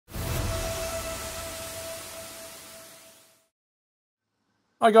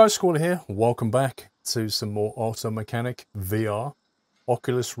Hi guys, Squally here. Welcome back to some more Auto Mechanic VR,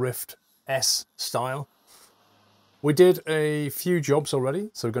 Oculus Rift S style. We did a few jobs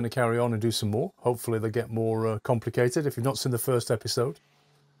already, so we're going to carry on and do some more. Hopefully they get more complicated. If you've not seen the first episode,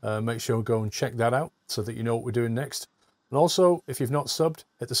 make sure to go and check that out so that you know what we're doing next. And also, if you've not subbed,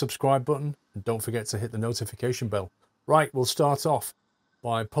 hit the subscribe button and don't forget to hit the notification bell. Right, we'll start off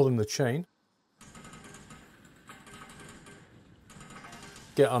by pulling the chain.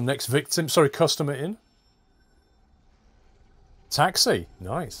 Get our next victim, customer in. Taxi,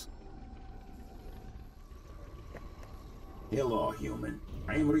 nice. Hello, human.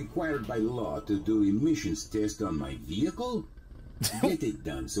 I am required by law to do emissions test on my vehicle. Get it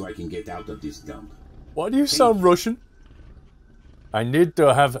done so I can get out of this dump. Why do you sound Russian? I need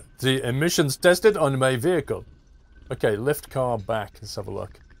to have the emissions tested on my vehicle. Okay, lift car back. Let's have a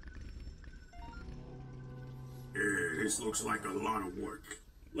look. This looks like a lot of work.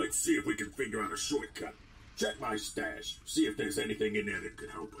 Let's see if we can figure out a shortcut. Check my stash. See if there's anything in there that could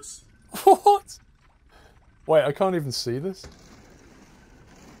help us. What? Wait, I can't even see this.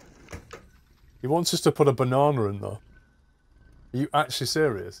 He wants us to put a banana in there. Are you actually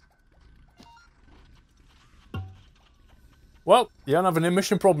serious? Well, you don't have an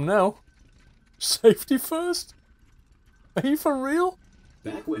emission problem now. Safety first? Are you for real?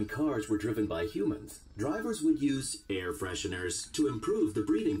 Back when cars were driven by humans, drivers would use air fresheners to improve the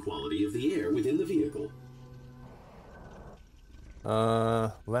breathing quality of the air within the vehicle.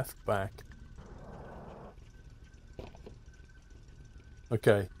 Left back.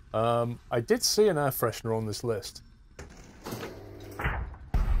 Okay, I did see an air freshener on this list.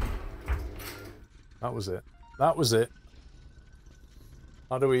 That was it. That was it.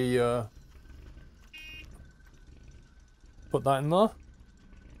 How do we, put that in there?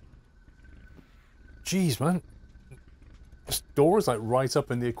 Jeez, man. This door is like right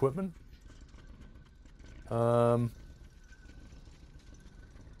up in the equipment.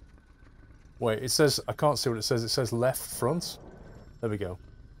 Wait, it says, I can't see what it says. It says left front. There we go.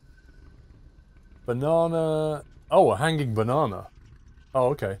 Banana. Oh, a hanging banana. Oh,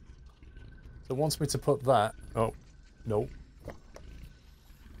 okay. So it wants me to put that. Oh, no. It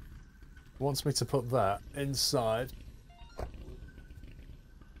wants me to put that inside.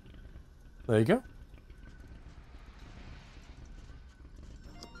 There you go.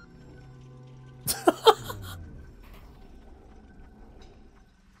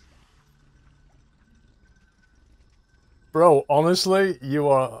 Bro, honestly, you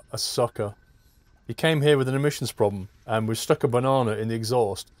are a sucker. You came here with an emissions problem, and we stuck a banana in the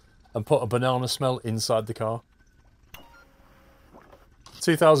exhaust and put a banana smell inside the car.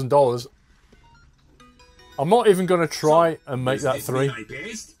 $2,000. I'm not even going to try and make that Does this mean $3. I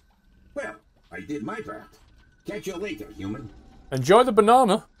passed? Well, I did my part. Catch you later, human. Enjoy the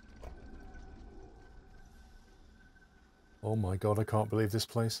banana. Oh my god, I can't believe this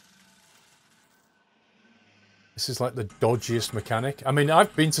place. This is like the dodgiest mechanic. I mean,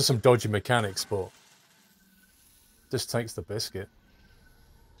 I've been to some dodgy mechanics, but this takes the biscuit.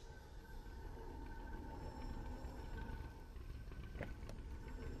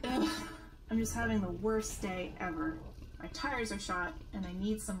 Ugh, I'm just having the worst day ever. My tires are shot, and I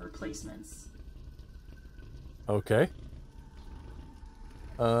need some replacements. Okay.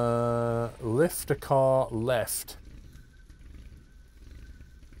 Lift a car left.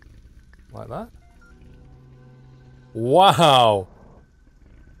 Like that? Wow!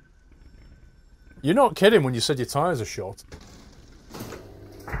 You're not kidding when you said your tires are short.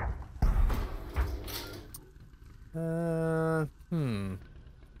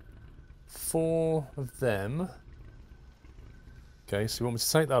 Four of them. Okay, so you want me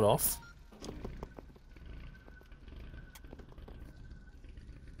to take that off.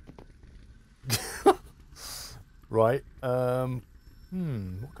 Right,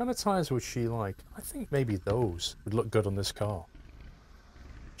 what kind of tyres would she like? I think maybe those would look good on this car.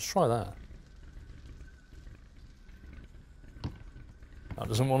 Let's try that. That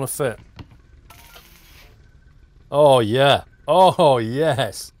doesn't want to fit. Oh, yeah. Oh,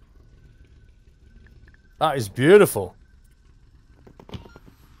 yes. That is beautiful.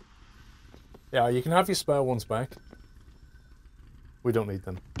 Yeah, you can have your spare ones back. We don't need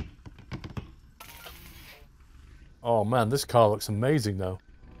them. Oh man, this car looks amazing now.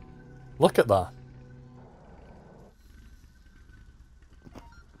 Look at that.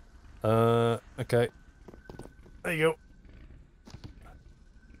 Okay. There you go.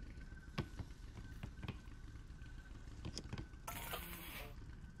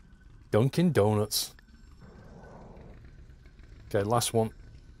 Dunkin' Donuts. Okay, last one.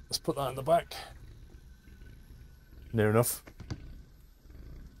 Let's put that in the back. Near enough.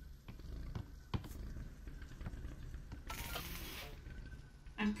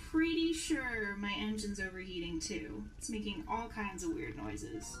 I'm pretty sure my engine's overheating too. It's making all kinds of weird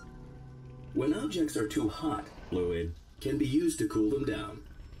noises. When objects are too hot, fluid can be used to cool them down.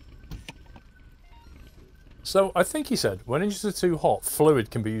 So, I think he said, when engines are too hot, fluid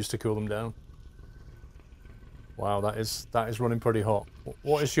can be used to cool them down. Wow, that is running pretty hot.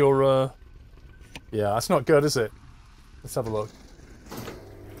 What is your, Yeah, that's not good, is it? Let's have a look.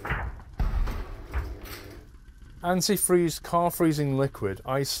 Antifreeze, car freezing liquid,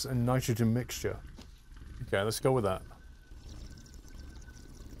 ice and nitrogen mixture. Okay, let's go with that.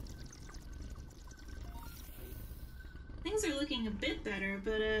 Things are looking a bit better,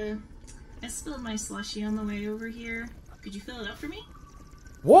 but I spilled my slushie on the way over here. Could you fill it up for me?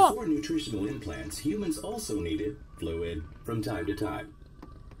 What? Before nutritional implants, humans also needed fluid from time to time.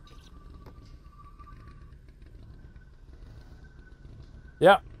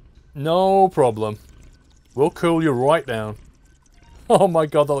 Yeah, no problem. We'll cool you right down. Oh my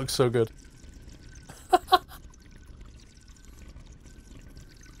god, that looks so good.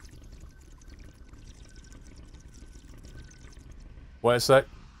 Wait a sec.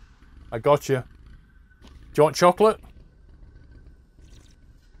 I got you. Do you want chocolate?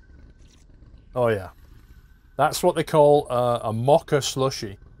 Oh yeah. That's what they call a mocha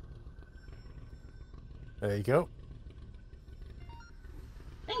slushie. There you go.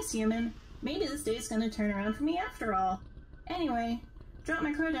 Thanks, human. Maybe this day's gonna turn around for me after all. Anyway, drop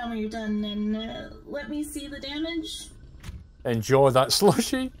my car down when you're done and let me see the damage. Enjoy that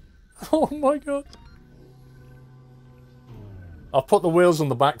slushie. Oh my god. I'll put the wheels on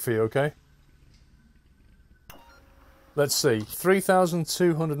the back for you, okay? Let's see.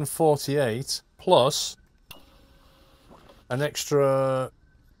 3,248 plus an extra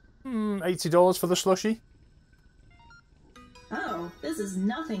 $80 for the slushie. Oh, this is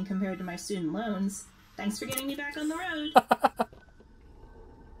nothing compared to my student loans. Thanks for getting me back on the road.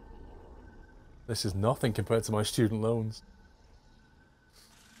 This is nothing compared to my student loans.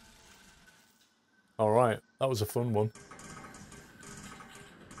 Alright, that was a fun one.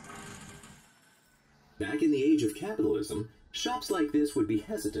 Back in the age of capitalism, shops like this would be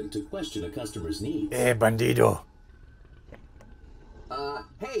hesitant to question a customer's needs. Eh, bandido.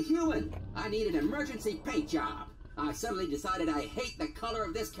 Hey, human! I need an emergency paint job. I suddenly decided I hate the color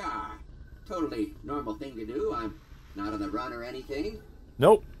of this car. Totally normal thing to do. I'm not on the run or anything.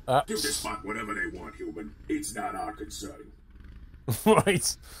 Nope. Give the spot whatever they want, human. It's not our concern.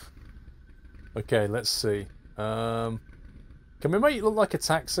 Right. Okay, let's see. Can we make it look like a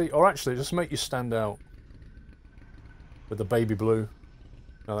taxi? Or actually, just make you stand out. With the baby blue.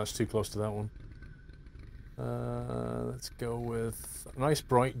 No, that's too close to that one. Let's go with a nice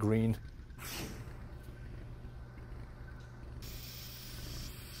bright green.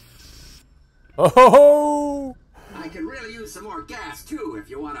 Oh! I could really use some more gas, too, if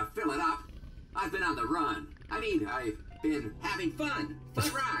you want to fill it up. I've been on the run. I mean, I've been having fun.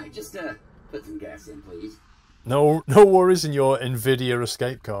 Fun ride. Just, put some gas in, please. No worries in your NVIDIA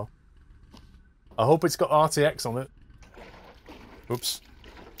escape car. I hope it's got RTX on it. Oops.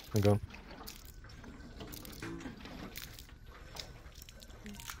 Hang on.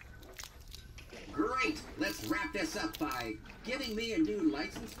 Great. Let's wrap this up by giving me a new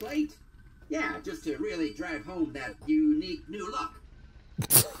license plate. Yeah, just to really drive home that unique new look.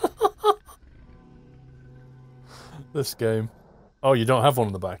 This game. Oh, you don't have one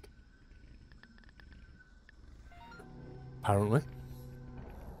on the back. Apparently.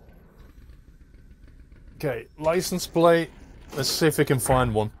 Okay, license plate. Let's see if we can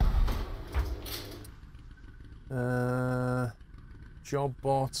find one. Job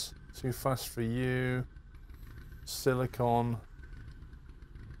bot. Too fast for you. Silicon.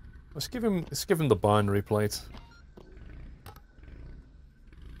 Let's give him the binary plate.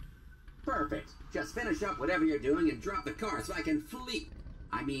 Perfect. Just finish up whatever you're doing and drop the car so I can leave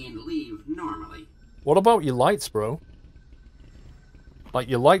normally. What about your lights, bro? Like,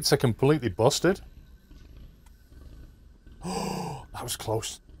 your lights are completely busted. Oh, that was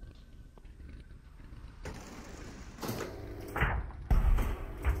close.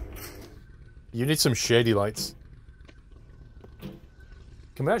 You need some shady lights.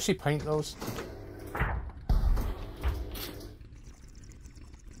 Can we actually paint those?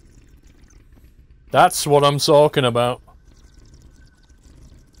 That's what I'm talking about.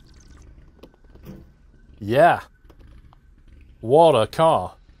 Yeah. What a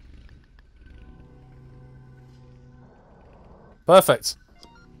car. Perfect.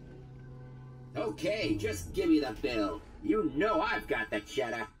 Okay, just give me the bill. You know I've got the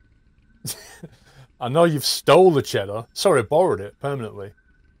cheddar. I know you've stole the cheddar. Sorry, borrowed it permanently.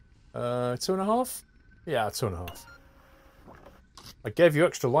 2.5? Yeah, 2.5. I gave you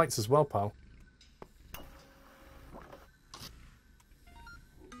extra lights as well, pal.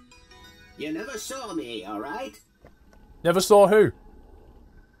 You never saw me, all right? Never saw who?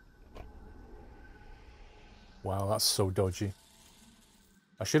 Wow, that's so dodgy.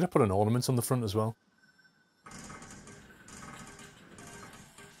 I should have put an ornament on the front as well.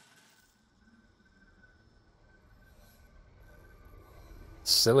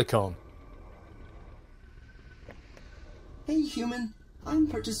 Silicone. Hey, human. I'm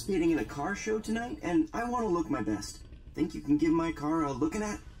participating in a car show tonight, and I want to look my best. Think you can give my car a looking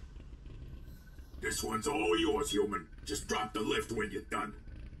at? This one's all yours, human. Just drop the lift when you're done.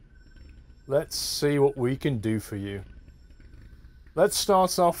 Let's see what we can do for you. Let's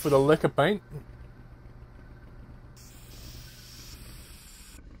start off with a lick of paint.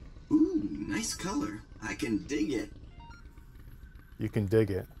 Ooh, nice color. I can dig it. You can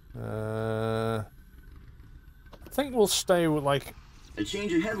dig it. I think we'll stay with like... A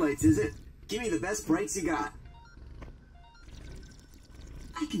change of headlights, is it? Give me the best brights you got.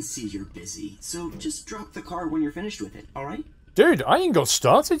 I can see you're busy, so just drop the car when you're finished with it, alright? Dude, I ain't got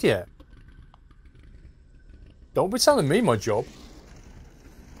started yet. Don't be telling me my job.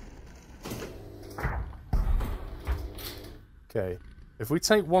 Okay, if we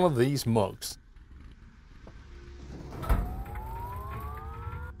take one of these mugs...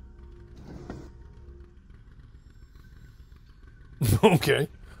 Okay.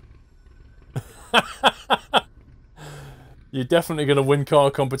 You're definitely going to win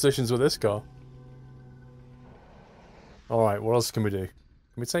car competitions with this car. Alright, what else can we do? Can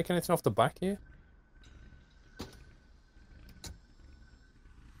we take anything off the back here?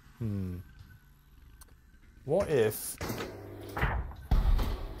 What if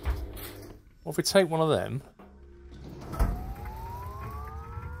we take one of them?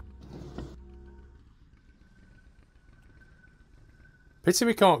 Pity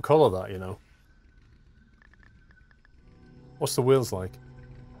we can't colour that, you know. What's the wheels like?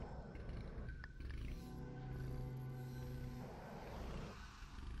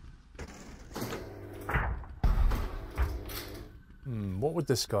 What would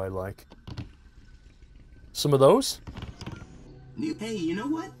this guy like? Some of those? Hey, you know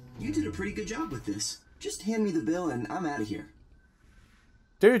what? You did a pretty good job with this. Just hand me the bill and I'm out of here.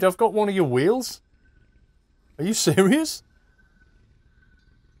 Dude, I've got one of your wheels. Are you serious?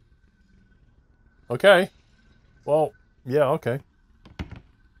 Okay. Well, yeah, okay.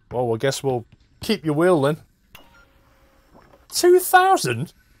 Well, I guess we'll keep your wheel then.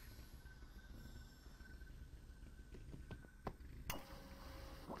 2,000?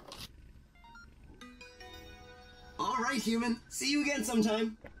 Alright, human. See you again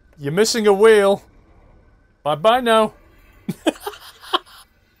sometime. You're missing a wheel. Bye-bye now.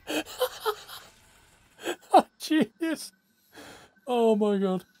 Genius. Oh my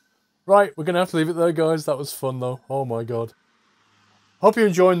god. Right, we're going to have to leave it there, guys. That was fun, though. Oh my god. Hope you're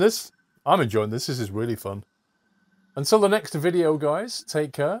enjoying this. I'm enjoying this. This is really fun. Until the next video, guys,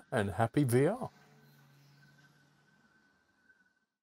 take care and happy VR.